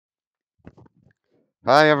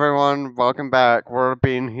Hi everyone, welcome back. We're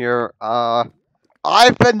being here.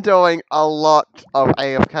 I've been doing a lot of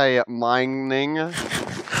AFK mining.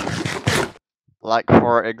 Like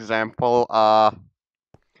for example, I've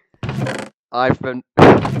been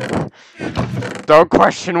don't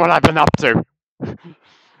question what I've been up to.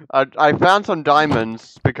 I found some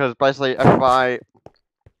diamonds because basically if I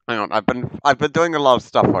hang on, I've been doing a lot of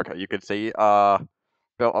stuff. Okay, you can see.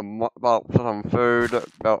 Built some food,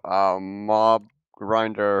 built a mob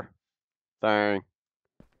grinder thing,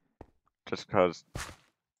 just cause.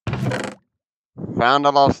 Found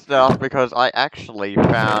a lot of stuff because I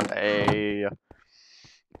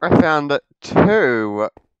found two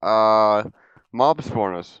mob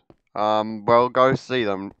spawners. We'll go see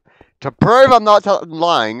them. To prove I'm not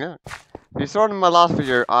lying, if you saw in my last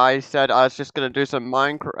video, I said I was just gonna do some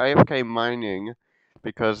AFK mining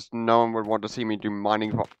because no one would want to see me do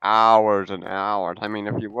mining for hours and hours. I mean,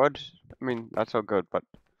 if you would, I mean that's all good, but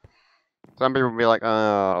some people will be like,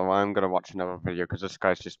 oh, well, I'm gonna watch another video because this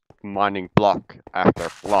guy's just mining block after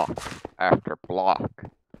block after block.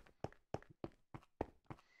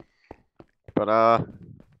 But,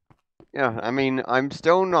 yeah, I mean, I'm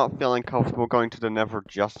still not feeling comfortable going to the Nether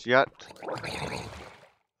just yet.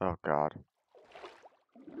 Oh, God.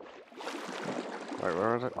 Wait,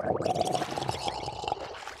 where is it?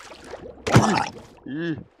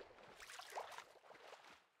 Eee.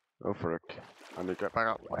 Oh, frick. I need to get back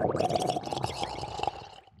up.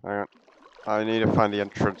 Hang on. I need to find the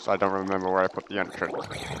entrance. I don't remember where I put the entrance.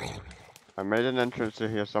 I made an entrance to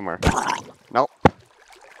here somewhere. Nope.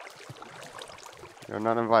 You're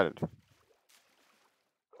not invited.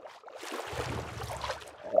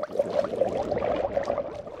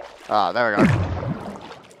 Ah, there we go.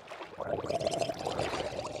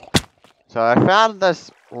 So I found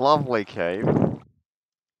this lovely cave.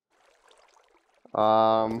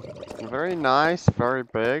 Very nice, very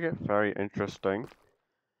big, very interesting.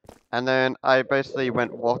 And then I basically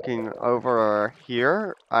went walking over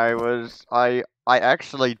here. I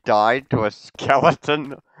actually died to a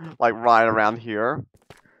skeleton, like right around here.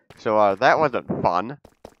 So that wasn't fun.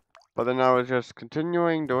 But then I was just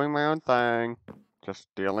continuing doing my own thing, just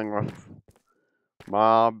dealing with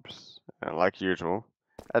mobs, like usual.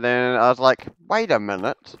 And then I was like, wait a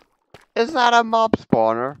minute, is that a mob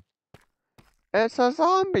spawner? It's a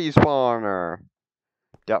zombie spawner!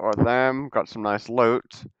 Dealt with them, got some nice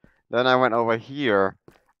loot. Then I went over here,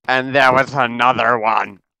 and there was another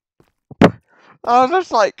one! I was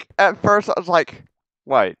just like, at first I was like,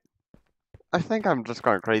 wait, I think I'm just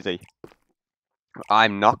going crazy.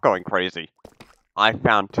 I'm not going crazy. I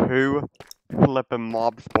found two flippin'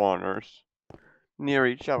 mob spawners near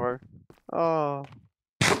each other. Oh.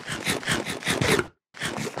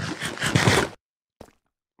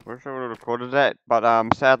 Wish I would have recorded that, but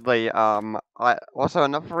sadly, I also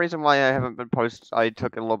another reason why I haven't been I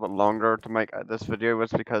took a little bit longer to make this video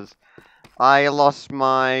was because I lost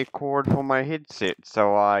my cord for my headset,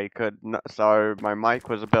 so so my mic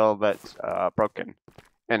was a little bit broken,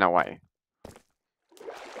 in a way.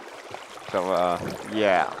 So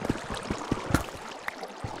yeah.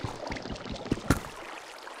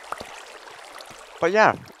 But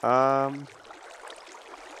yeah,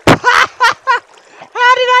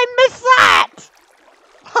 How did I miss that?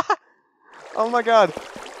 Oh my god.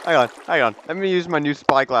 Hang on. Let me use my new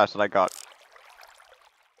spyglass that I got.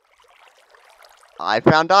 I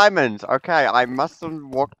found diamonds! Okay, I must have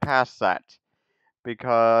walked past that.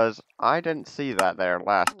 Because I didn't see that there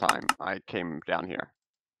last time I came down here.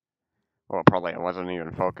 Well, probably I wasn't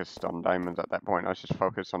even focused on diamonds at that point. I was just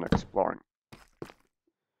focused on exploring.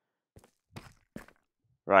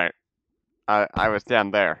 Right. I was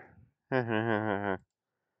down there.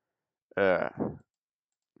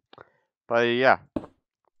 But yeah.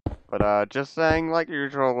 But just saying, like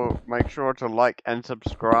usual, make sure to like and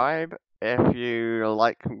subscribe if you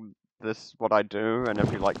like what I do, and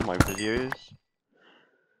if you like my videos.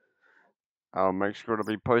 I'll make sure to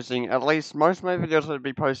be posting at least most of my videos will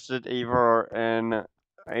be posted either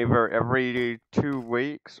every 2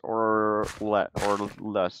 weeks or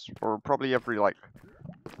less, or probably every like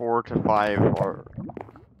 4 to 5 or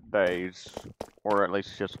days, or at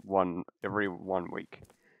least just every 1 week.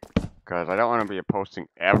 Because I don't want to be posting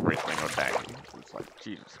every single day. It's like,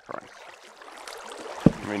 Jesus Christ.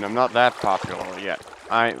 I mean, I'm not that popular yet.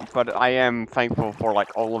 But I am thankful for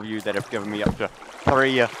like all of you that have given me up to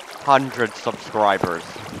 300 subscribers.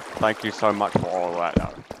 Thank you so much for all that.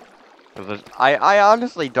 Because I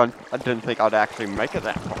honestly didn't think I'd actually make it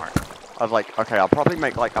that far. I was like, okay, I'll probably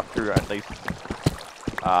make like up to at least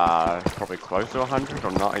probably close to 100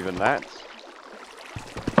 or not even that.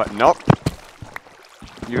 But nope.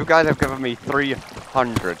 You guys have given me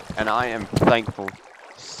 100, and I am thankful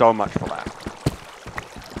so much for that.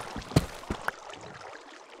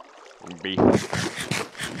 Beef.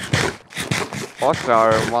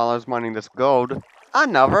 Also, while I was mining this gold,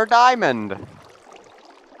 another diamond!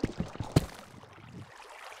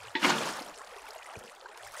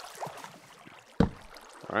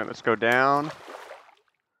 Alright, let's go down.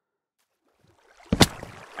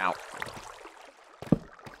 Ow.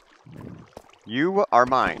 You are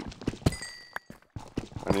mine.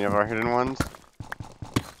 Any of our hidden ones?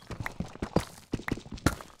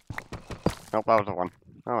 Nope, that was the one.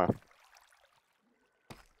 Oh well.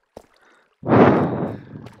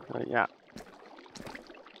 Yeah.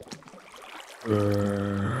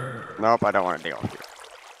 Nope, I don't want to deal with you.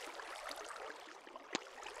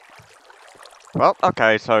 Well,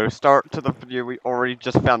 okay, so start to the video, we already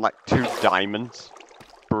just found like 2 diamonds.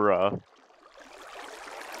 Bruh.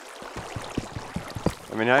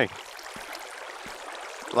 I mean, hey.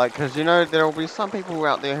 Like, cause you know, there will be some people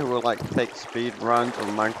out there who will like fake speed runs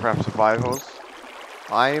on Minecraft survivals.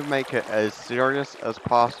 I make it as serious as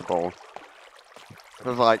possible.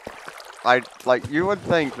 Cause like, you would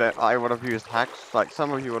think that I would have used hacks, like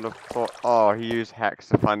some of you would have thought, oh, he used hacks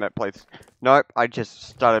to find that place. Nope, I just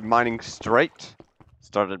started mining straight.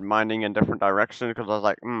 Started mining in different directions, because I was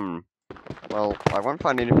like, well, I won't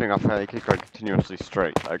find anything if I keep going continuously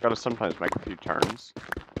straight. I gotta sometimes make a few turns.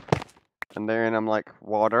 And then I'm like,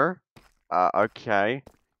 water? Okay.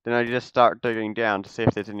 Then I just start digging down to see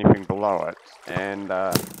if there's anything below it. And,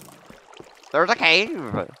 there's a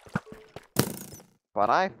cave!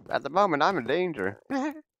 But at the moment, I'm in danger.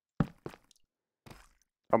 Oh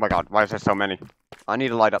my god, why is there so many? I need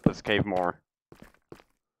to light up this cave more.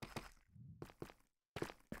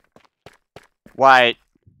 Wait.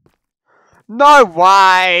 No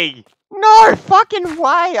way! No fucking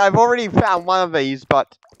way! I've already found one of these,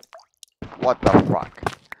 but... What the fuck?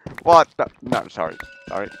 What the... No, sorry.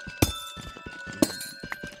 Sorry.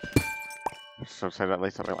 So say that at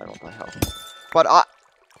least something like, what the hell? But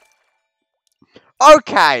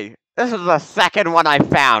okay! This is the second one I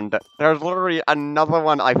found. There's literally another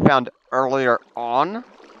one I found earlier on.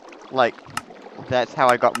 Like, that's how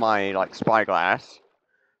I got my, like, spyglass.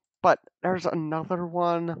 But there's another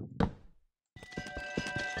one.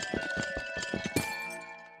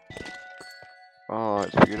 Oh,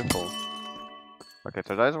 it's beautiful. Okay,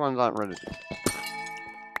 so those ones aren't ready.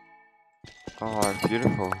 Oh, it's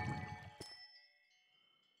beautiful.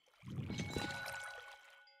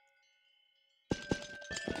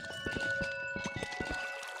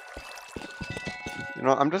 You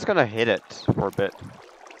know, I'm just gonna hit it for a bit.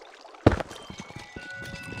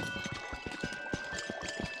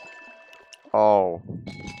 Oh.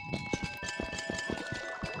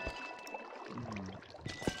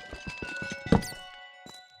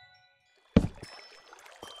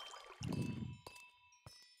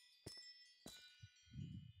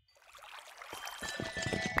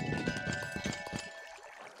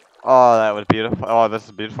 Oh, that was beautiful. Oh, this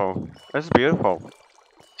is beautiful. This is beautiful.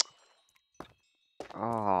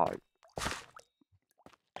 Oh.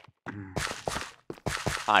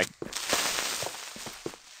 Hi.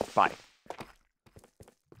 Bye.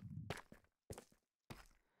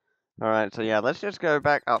 Alright, so yeah, let's just go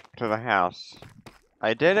back up to the house.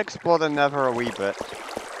 I did explore the nether a wee bit.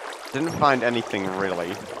 Didn't find anything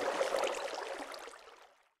really.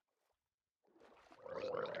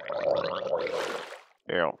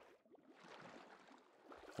 Ew.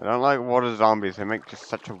 I don't like water zombies, they make just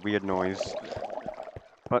such a weird noise.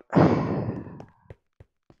 But...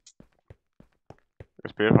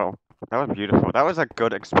 It's beautiful. That was beautiful. That was a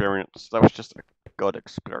good experience. That was just a good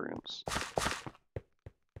experience.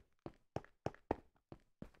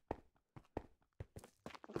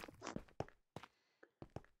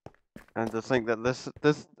 And to think that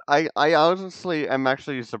I honestly am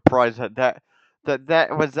actually surprised that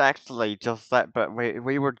was actually just that, but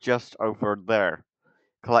we were just over there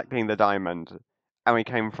collecting the diamond, and we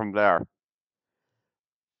came from there.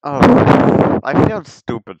 Oh, I feel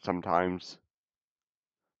stupid sometimes.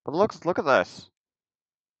 But look at this.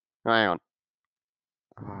 Hang on.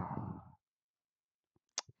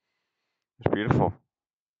 It's beautiful.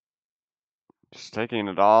 Just taking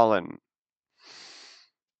it all in.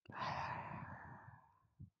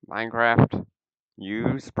 Minecraft,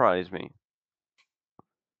 you surprise me.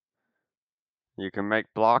 You can make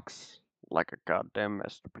blocks like a goddamn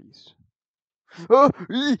masterpiece. Oh,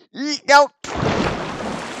 no!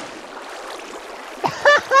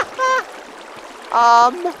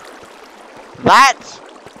 That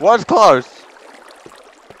was close.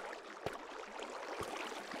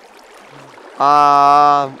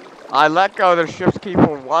 I let go of the shift key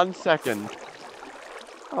for 1 second.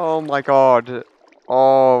 Oh my god.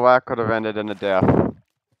 Oh, that could have ended in a death.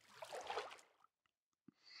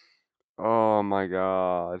 Oh my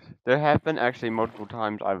god. There have been actually multiple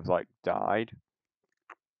times I've, like, died.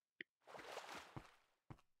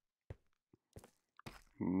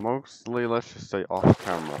 Mostly, let's just say, off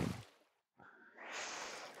camera.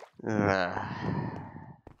 Ugh.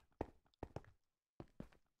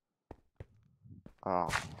 Oh.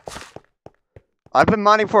 I've been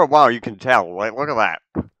mining for a while, you can tell. Like, look at that.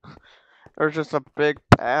 There's just a big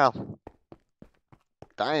path.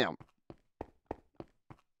 Damn.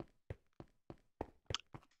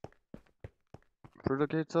 Through the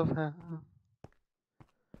gates of hell.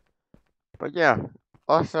 But yeah.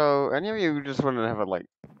 Also, any of you just want to have a, like...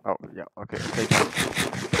 Oh, yeah, okay.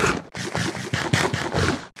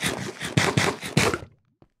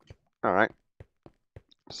 Alright.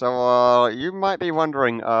 So, you might be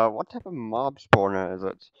wondering, what type of mob spawner is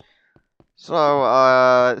it? So,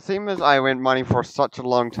 it seems I went mining for such a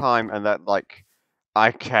long time, and that, like,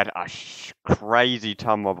 I had a crazy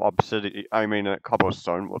ton of obsidian,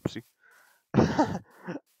 cobblestone, whoopsie.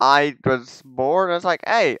 I was bored, I was like,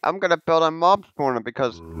 hey, I'm gonna build a mob spawner,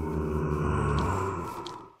 because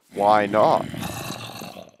why not?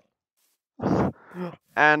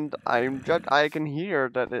 And I can hear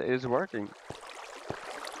that it is working.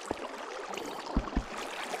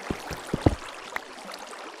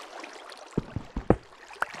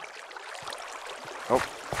 Oh,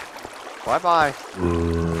 bye-bye.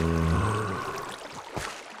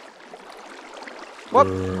 Whoop!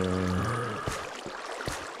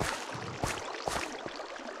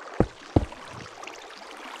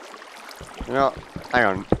 You know, hang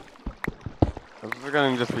on. This is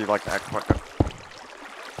gonna just be like that quick.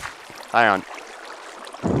 Hang on.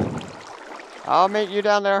 I'll meet you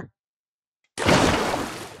down there.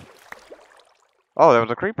 Oh, there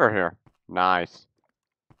was a creeper here. Nice.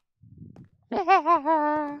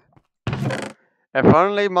 If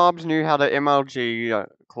only mobs knew how to MLG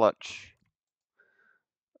clutch.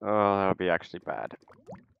 Oh, that would be actually bad.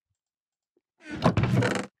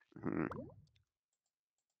 Hmm.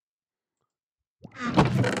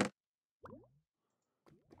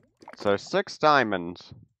 So 6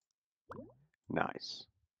 diamonds. Nice.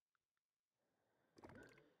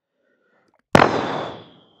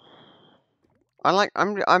 I'm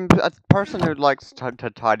a person who likes to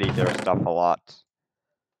tidy their stuff a lot.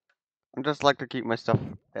 I just like to keep my stuff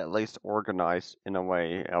at least organized in a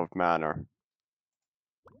way of manner.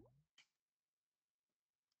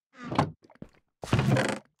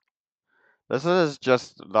 This is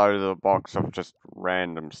just the box of just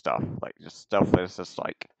random stuff, like just stuff that's just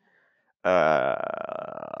like, uh,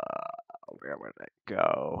 where would it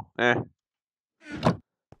go?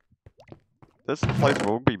 This place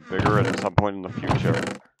will be bigger at some point in the future.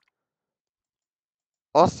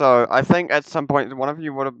 Also, I think at some point one of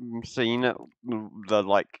you would have seen the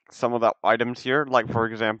like some of the items here, like for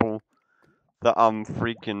example, the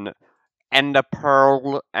freaking ender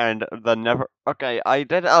pearl and the never. Okay, I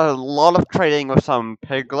did a lot of trading with some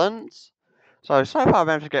piglins, so far I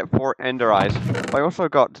managed to get 4 ender eyes. But I also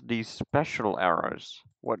got these special arrows,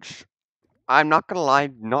 which I'm not gonna lie,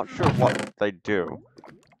 not sure what they do.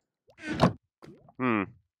 I'm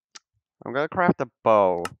gonna craft a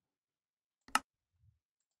bow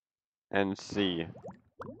and see.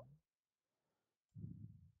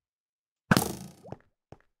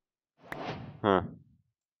 Huh.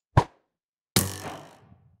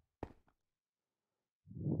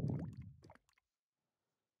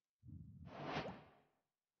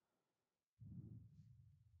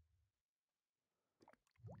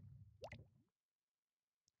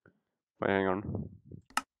 Wait, hang on.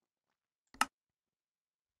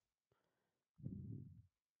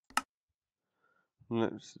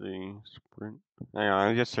 Let's see. Sprint. Hang on,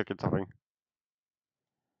 I just checking something.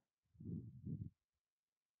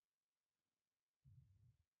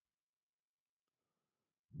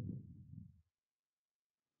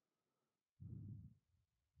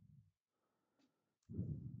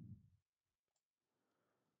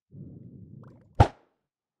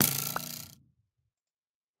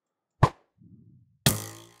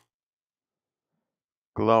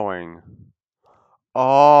 Glowing.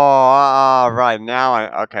 Oh, right,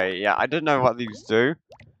 now okay, yeah, I didn't know what these do,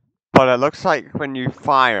 but it looks like when you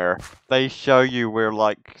fire, they show you where,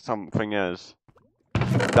 like, something is.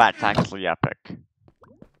 That's actually epic.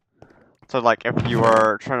 So, like, if you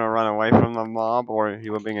were trying to run away from the mob, or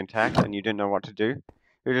you were being attacked and you didn't know what to do,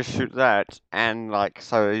 you just shoot that, and, like,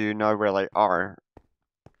 so you know where they are.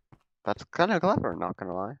 That's kind of clever, not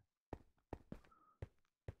gonna lie.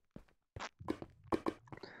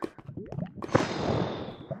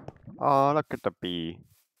 Oh, look at the bee.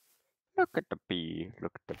 Look at the bee.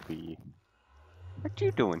 Look at the bee. What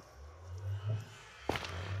you doing?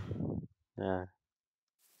 Yeah.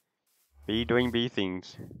 Bee doing bee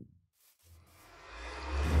things.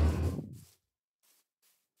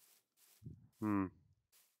 Hmm.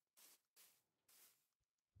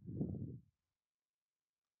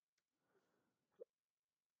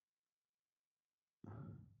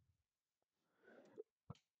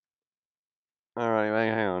 Alright,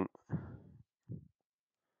 hang on.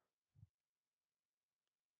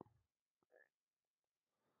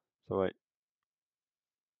 So wait.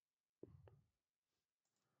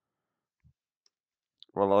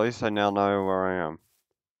 Well, at least I now know where I am.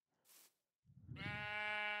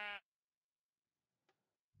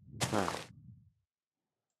 Huh.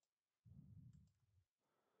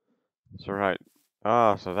 So right.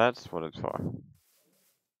 Oh, so that's what it's for.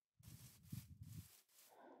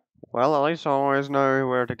 Well, at least I always know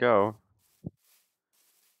where to go.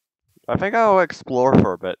 I think I'll explore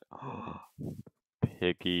for a bit.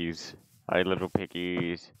 Piggies. Hi, little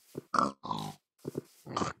piggies.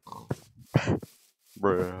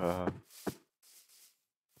 Bruh.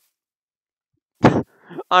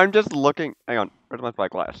 I'm just looking. Hang on. Where's my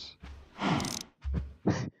spyglass?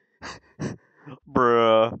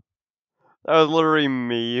 Bruh. That was literally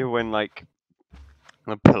me when, like,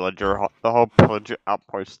 the whole pillager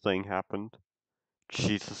outpost thing happened.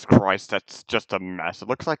 Jesus Christ, that's just a mess. It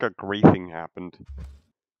looks like a griefing happened.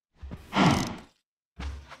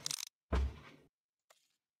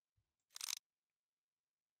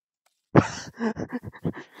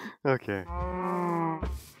 Okay.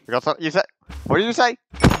 You got something? You said? What did you say?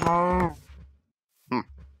 Hmm.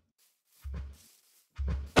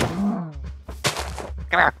 Come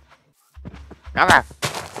here. Come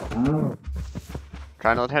here.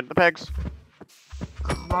 Try not to hit the pigs.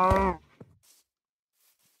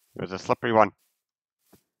 It was a slippery one.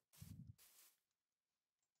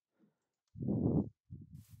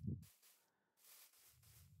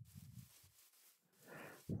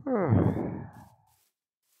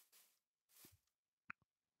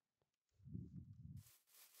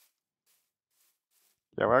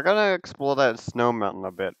 Yeah, we're gonna explore that snow mountain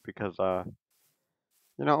a bit because,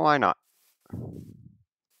 you know, why not?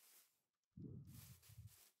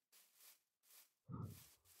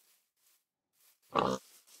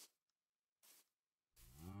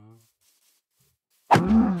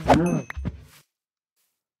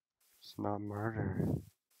 It's not murder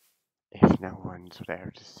if no one's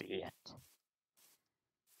there to see it.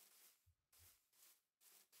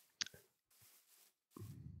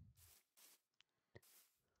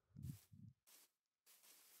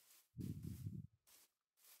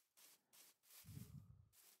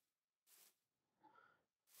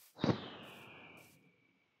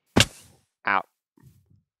 Out.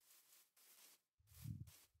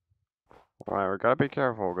 Alright, we gotta be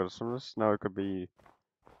careful because some of the snow could be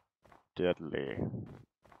deadly.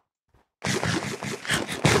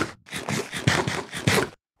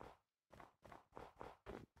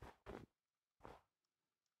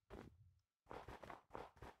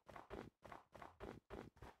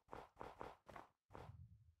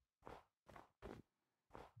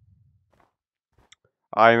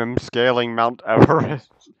 I'm scaling Mount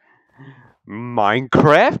Everest.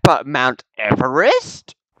 Minecraft, but Mount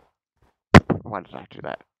Everest? Why did I do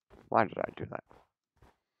that? Why did I do that?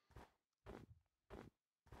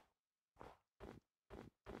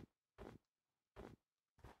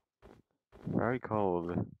 Very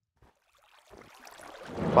cold.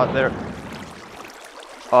 But there.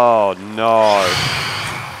 Oh no.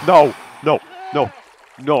 No! No! No!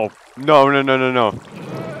 No! No! No! No! No! No!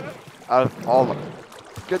 Out of all.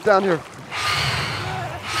 Get down here!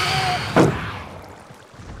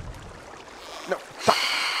 No! Stop!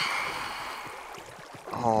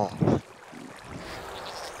 Oh.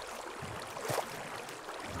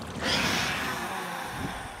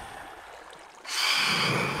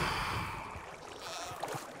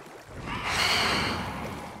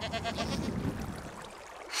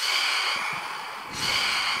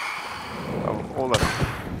 Oh, hold up.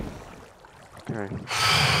 Okay.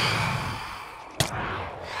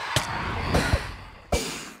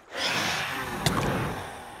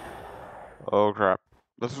 Oh crap.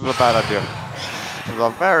 This was a bad idea. This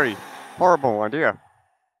was a very horrible idea.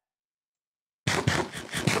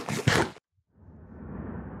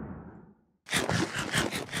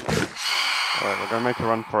 Alright, we're gonna make a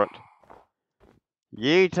run for it.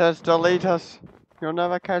 Yeet us, delete us. You'll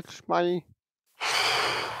never catch my.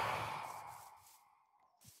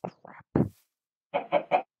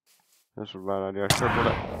 This was a bad idea.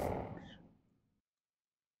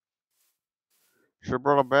 Should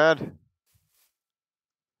brought a bed.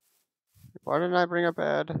 Why didn't I bring a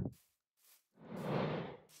bed?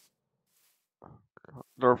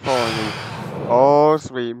 They're following me. Oh,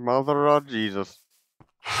 sweet mother of Jesus.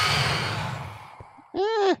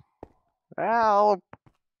 Help!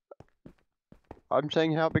 I'm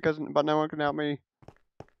saying help but no one can help me.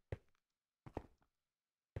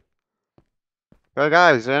 Hey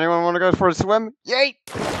guys, anyone want to go for a swim? Yay!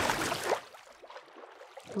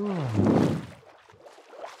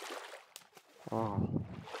 Oh,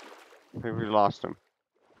 I think we lost him.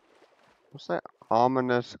 What's that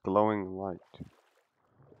ominous glowing light?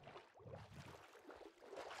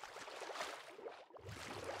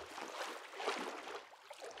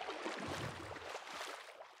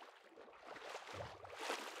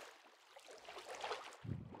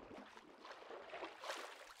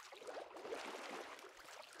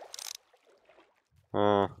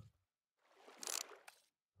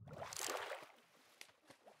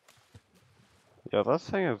 Yeah, this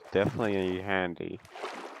thing is definitely handy.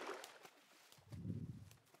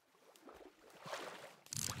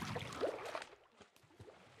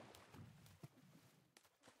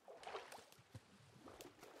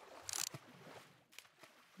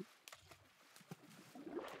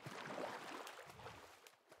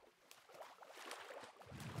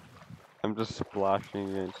 I'm just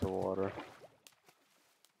splashing into water.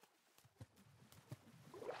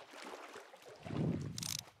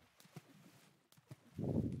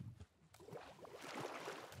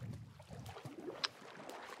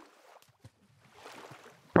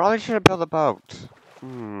 Probably should have built a boat.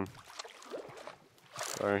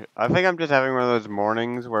 Sorry. I think I'm just having one of those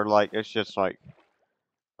mornings where, like, it's just like,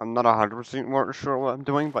 I'm not 100% sure what I'm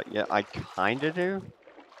doing, but yeah, I kinda do.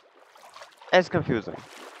 It's confusing.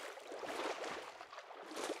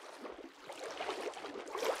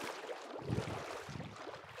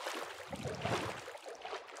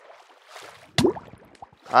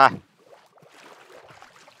 Ah!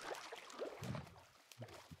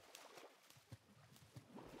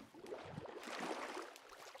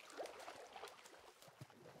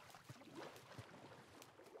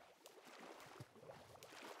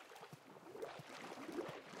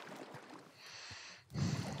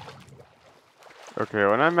 Okay,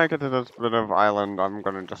 when I make it to this bit of island, I'm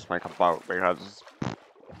gonna just make a boat because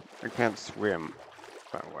I can't swim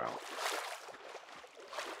that well.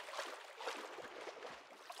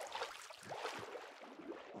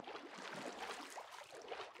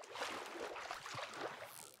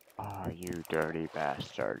 Oh, you dirty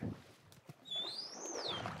bastard.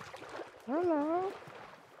 Hello.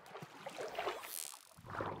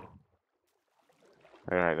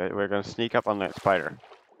 Alright, we're gonna sneak up on that spider.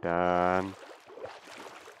 Done.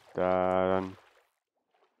 Done.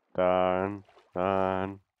 Done.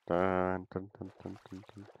 Done. Dun, dun, dun, dun, dun,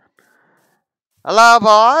 dun. Hello,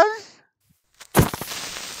 boys!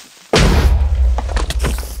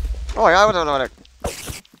 Oh, I was on it.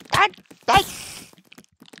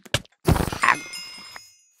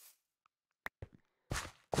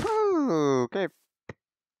 Okay.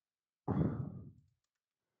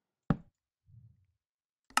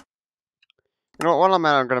 You know what, while I'm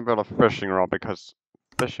at it, I'm gonna build a fishing rod because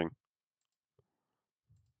fishing.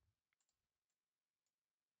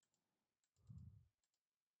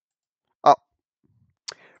 Oh,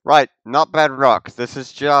 right, not bedrock. This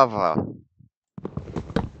is Java.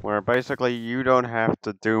 Where basically you don't have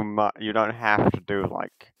to do much. You don't have to do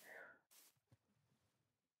like.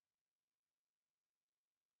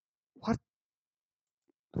 What?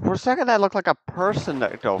 For a second, that looked like a person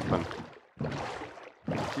that opened.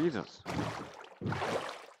 Jesus.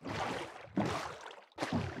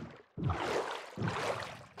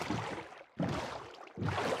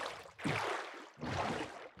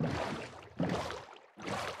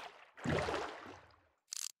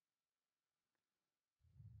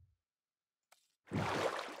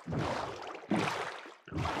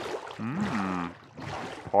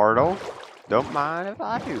 Portal? Don't mind if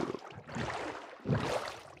I do.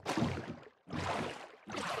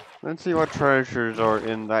 Let's see what treasures are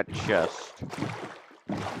in that chest.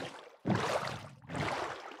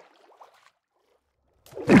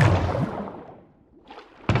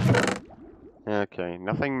 Okay,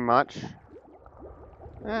 nothing much.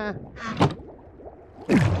 Eh.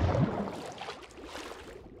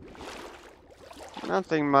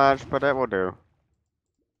 Nothing much, but that will do.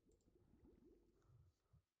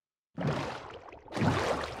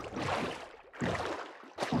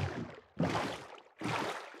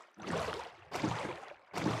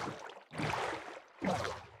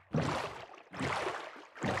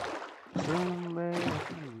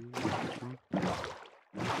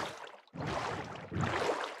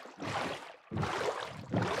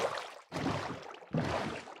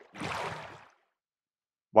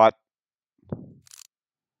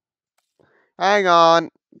 Hang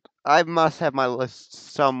on. I must have my list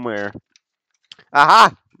somewhere.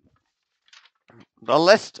 Aha! The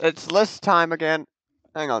list. It's list time again.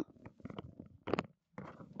 Hang on.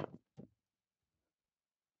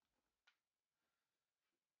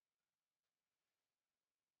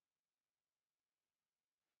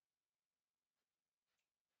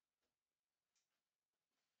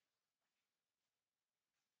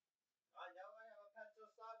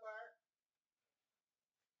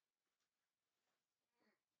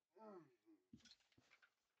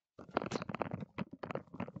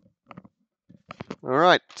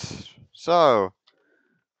 Alright. So,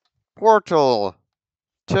 portal.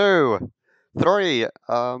 2. 3.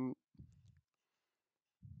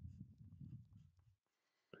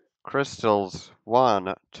 Crystals.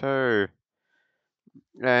 1. 2.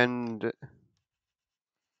 And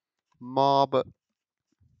mob.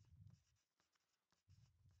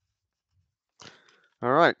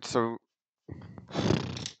 Alright, so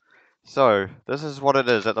this is what it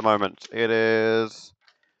is at the moment. It is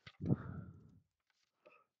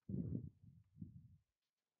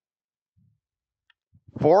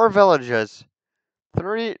 4 villages,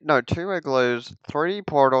 2 igloos, 3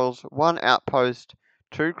 portals, 1 outpost,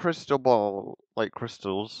 2 crystal ball, like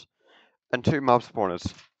crystals, and 2 mob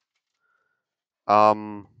spawners.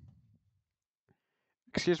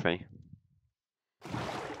 Excuse me.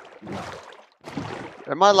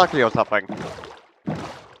 Am I lucky or something?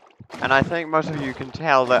 And I think most of you can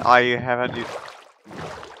tell that I haven't used...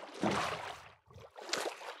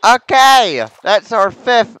 Okay! That's our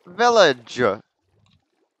 5th village!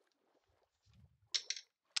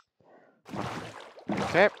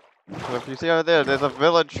 Okay, so if you see over there, there's a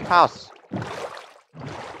village house.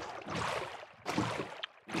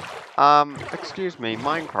 Excuse me,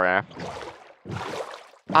 Minecraft.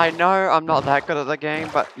 I know I'm not that good at the game,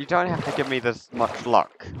 but you don't have to give me this much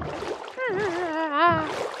luck.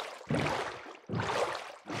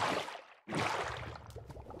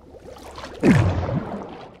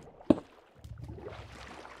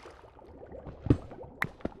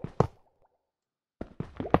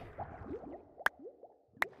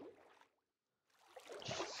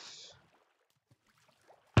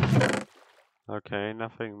 Okay,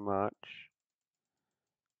 nothing much.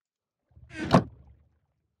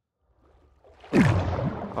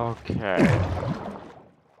 Okay.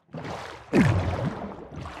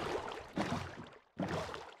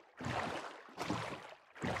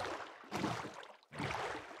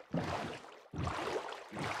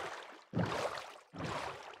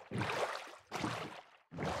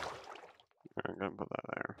 I'm gonna put that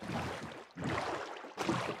there.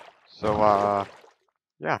 So,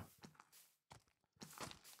 yeah.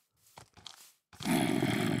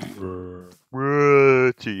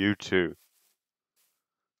 To you too.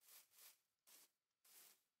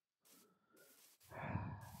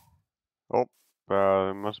 Oh,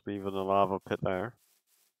 there must be even a lava pit there.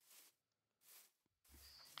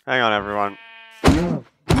 Hang on, everyone.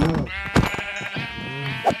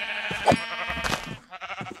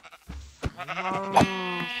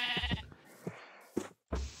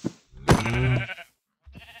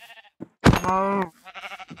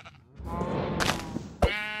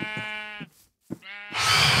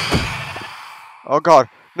 Oh god.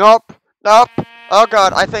 Nope. Nope. Oh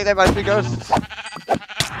god, I think they might be ghosts.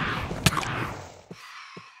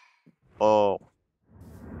 Oh.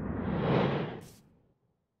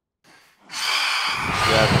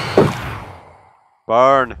 Yes.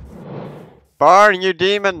 Burn. Burn, you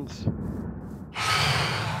demons.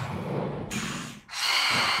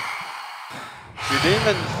 You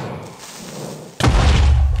demons.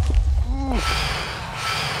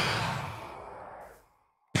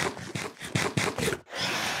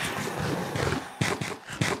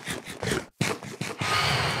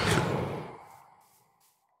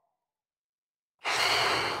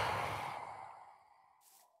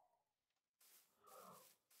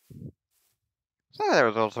 So there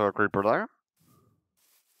was also a creeper there.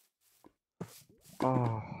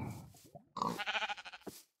 Oh.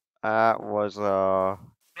 That was a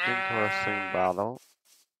interesting battle.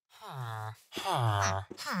 Ha. Ha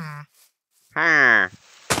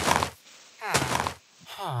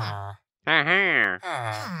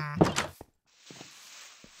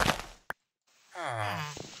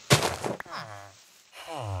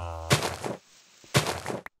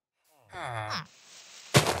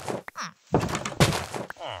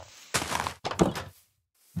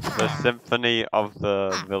The symphony of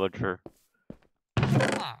the villager.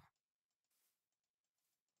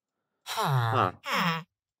 Huh.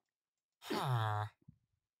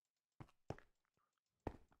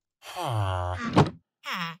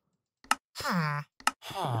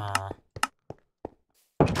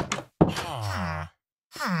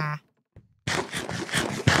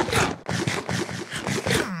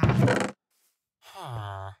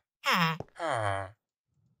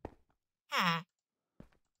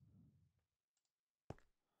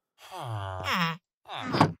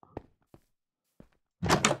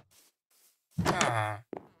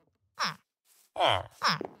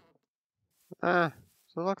 So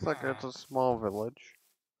it looks like it's a small village.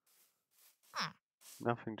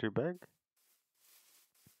 Nothing too big.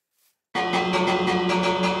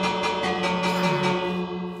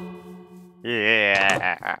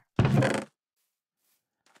 Yeah.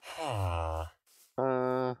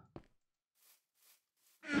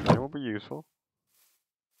 That will be useful.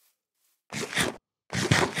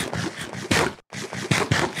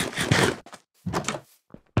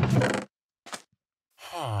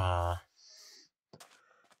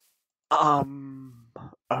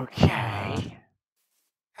 Okay.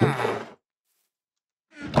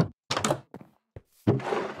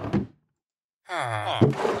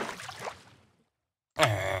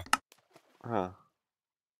 Huh.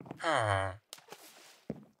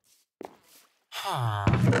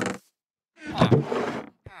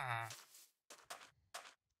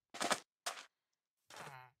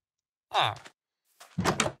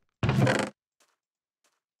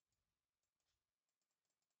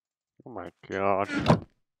 Oh my god.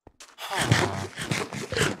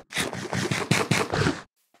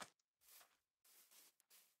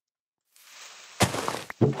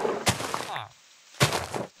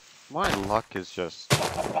 My luck is just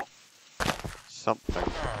something.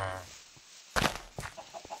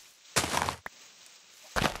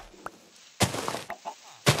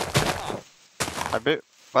 I bet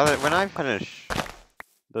when I finish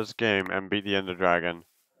this game and beat the Ender Dragon,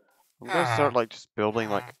 I'm gonna start like just building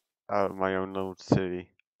like my own little city.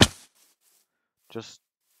 Just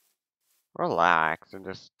relax and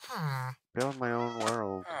just build my own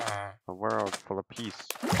world. A world full of peace,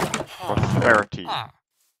 prosperity.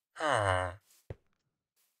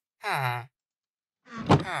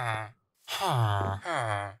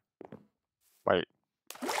 Wait.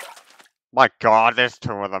 My god, there's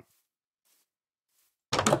two of them.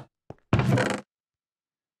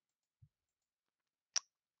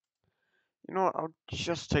 You know what? I'll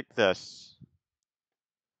just take this.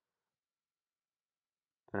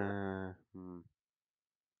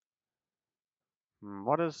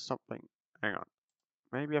 What is something? Hang on.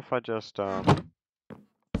 Maybe if I just hmm,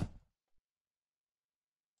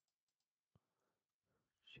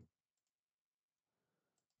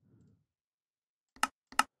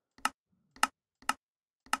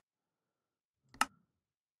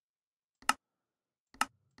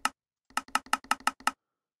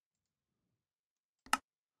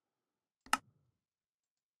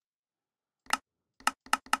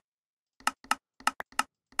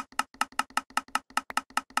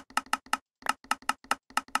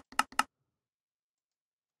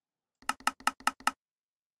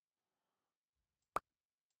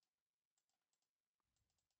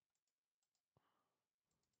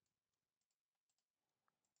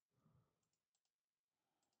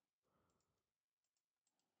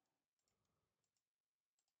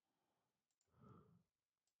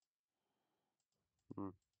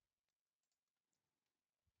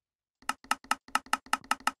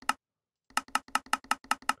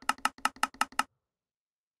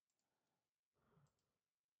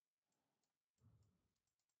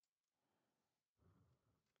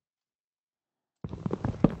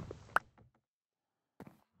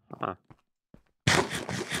 huh.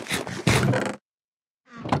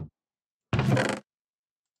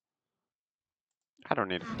 I don't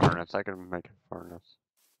need a furnace. I can make a furnace.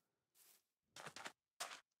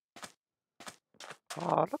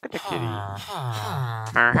 Oh, look at the kitty.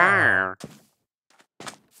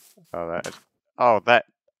 Oh, that is. Oh, that.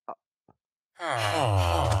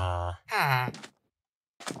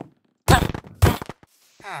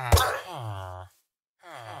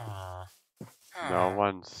 No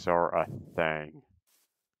one saw a thing.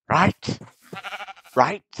 Right?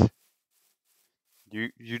 Right?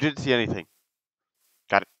 You didn't see anything.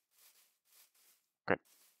 Got it. Good.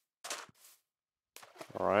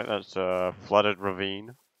 Alright, that's a flooded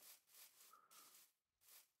ravine.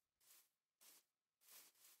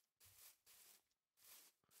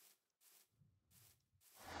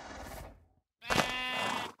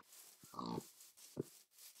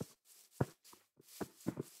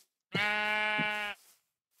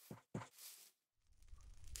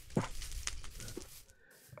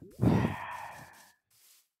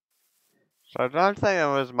 So I don't think there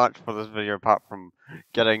was much for this video apart from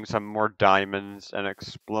getting some more diamonds and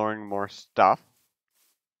exploring more stuff.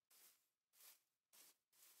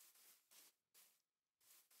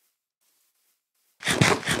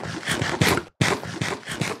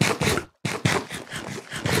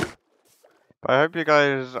 But I hope you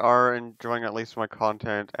guys are enjoying at least my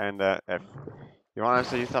content, and if you want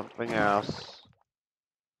to see something else,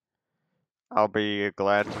 I'll be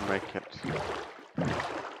glad to make it.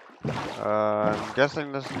 I'm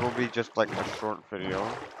guessing this will be just like a short video,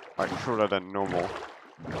 like shorter than normal.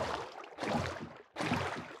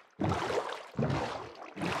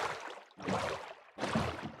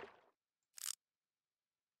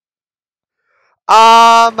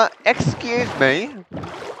 Excuse me.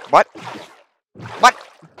 What? What?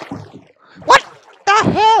 What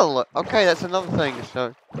the hell? Okay, that's another thing,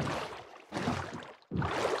 so...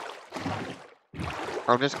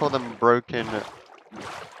 I'll just call them broken...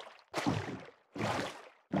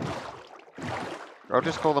 I'll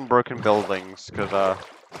just call them broken buildings, because,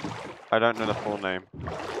 I don't know the full name.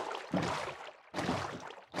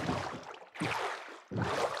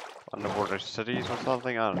 Underwater cities or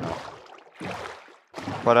something? I don't know.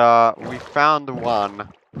 But, we found one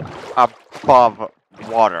above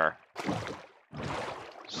water.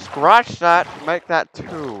 Scratch that, make that 2.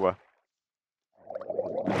 Oh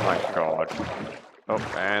my god. Oh,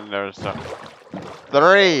 and there's a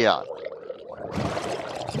 3!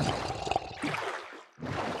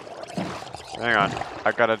 Hang on,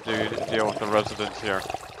 I gotta deal with the residents here.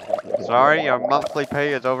 Sorry, your monthly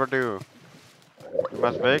pay is overdue. You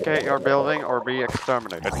must vacate your building or be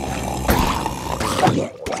exterminated.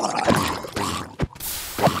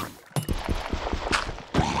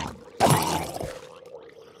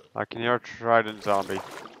 I can hear a trident zombie.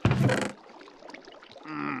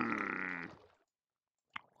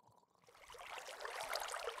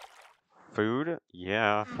 Food?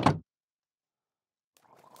 Yeah.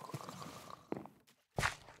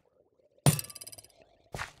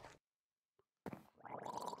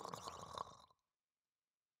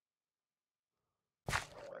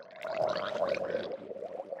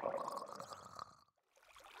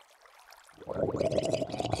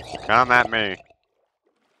 Come at me.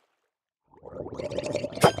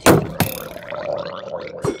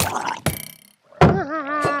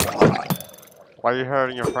 Why are you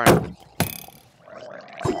hurting your friend?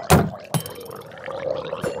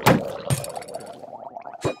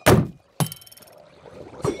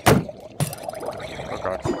 Oh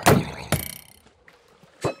god.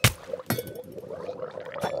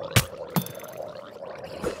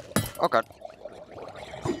 Oh god.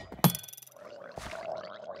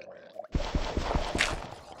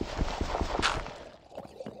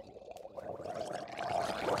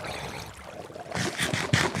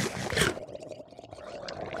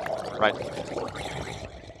 Right.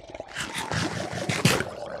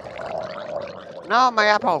 No, my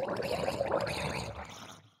apple!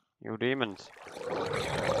 You demons.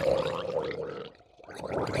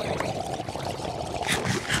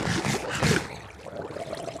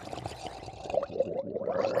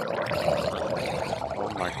 Oh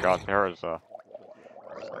my god, there is a...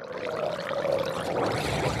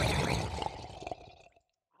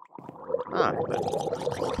 Ah,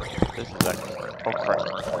 this is a... Oh crap.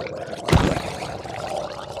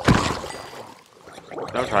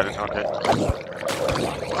 Don't try to knock it.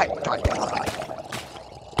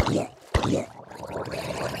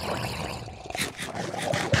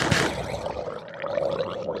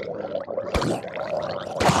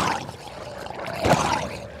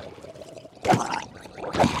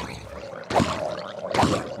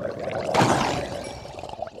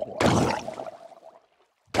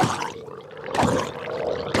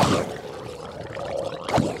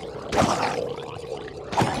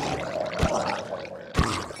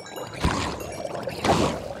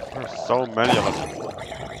 There's so many of them.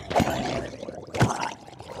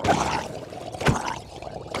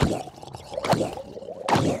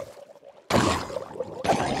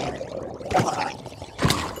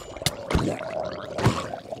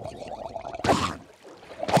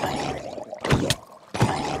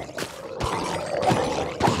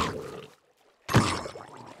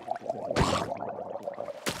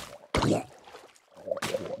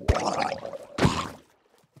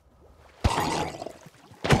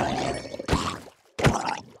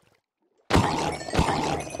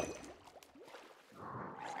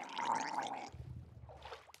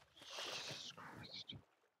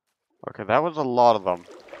 Okay, that was a lot of them.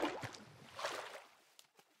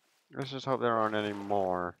 Let's just hope there aren't any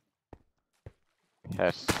more.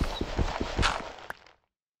 Yes.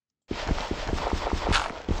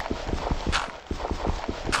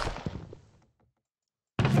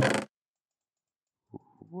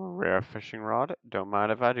 Rare fishing rod. Don't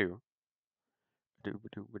mind if I do.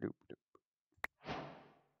 Dooba-dooba-dooba-doo.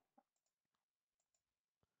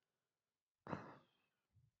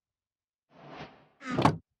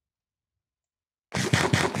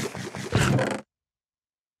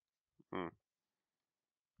 Hmm.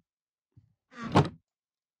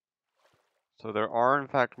 So there are in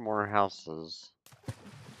fact more houses.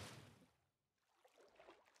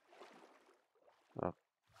 Oh.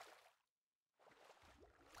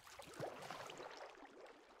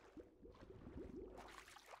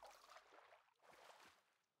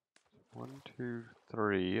 One, two,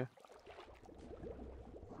 three.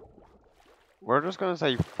 We're just gonna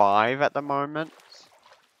say 5 at the moment.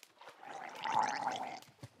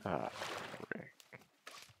 Ah, frick.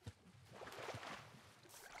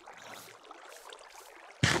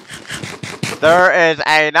 There is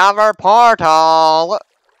another portal!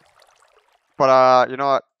 But, you know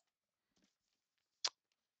what?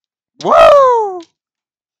 Woo!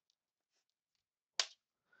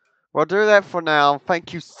 We'll do that for now.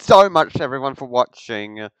 Thank you so much, everyone, for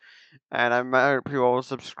watching. And I hope you all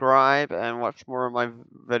subscribe and watch more of my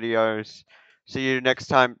videos. See you next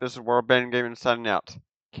time. This is World Ben Gaming signing out.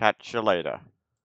 Catch you later.